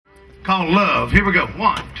called Love. Here we go.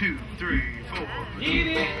 1, 2, 3, 4.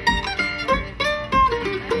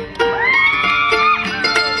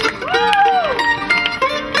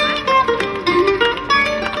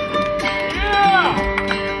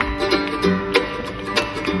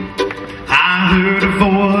 I heard a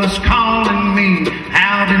voice calling me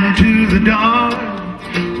out into the dark.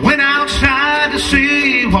 Went outside to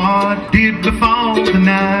see what did befall the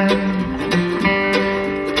night.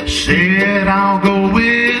 Said I'll go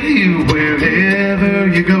with you wherever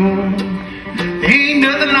you go. Ain't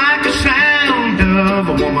nothing like the sound of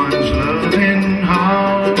a woman's loving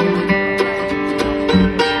heart.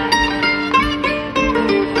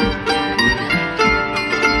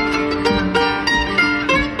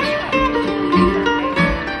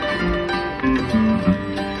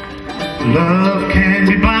 Love can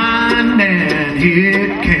be blind and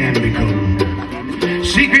it can be cold.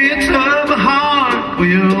 Secrets of the heart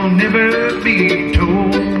will never be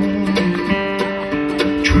told.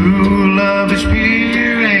 True love is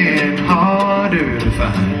pure and harder to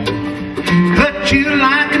find. Cut you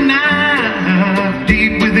like a knife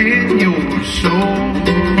deep within your soul.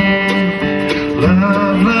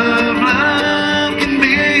 Love, love, love can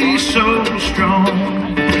be so strong.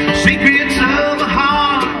 Secrets of the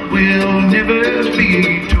heart will never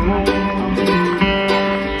be told.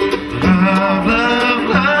 Love, love,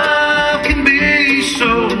 love can be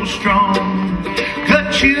so strong.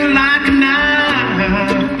 Cut you like a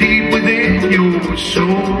knife deep within your soul.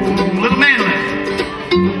 Little Manly.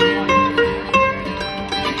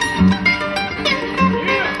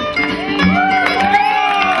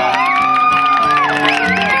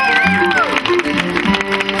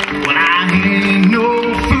 Well, I ain't no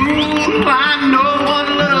fool. I know what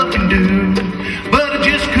love can do, but I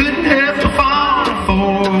just couldn't help but fall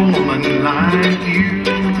for a woman like you.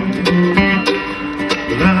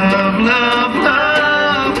 Love, love,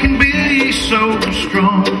 love can be so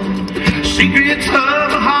strong. Secrets of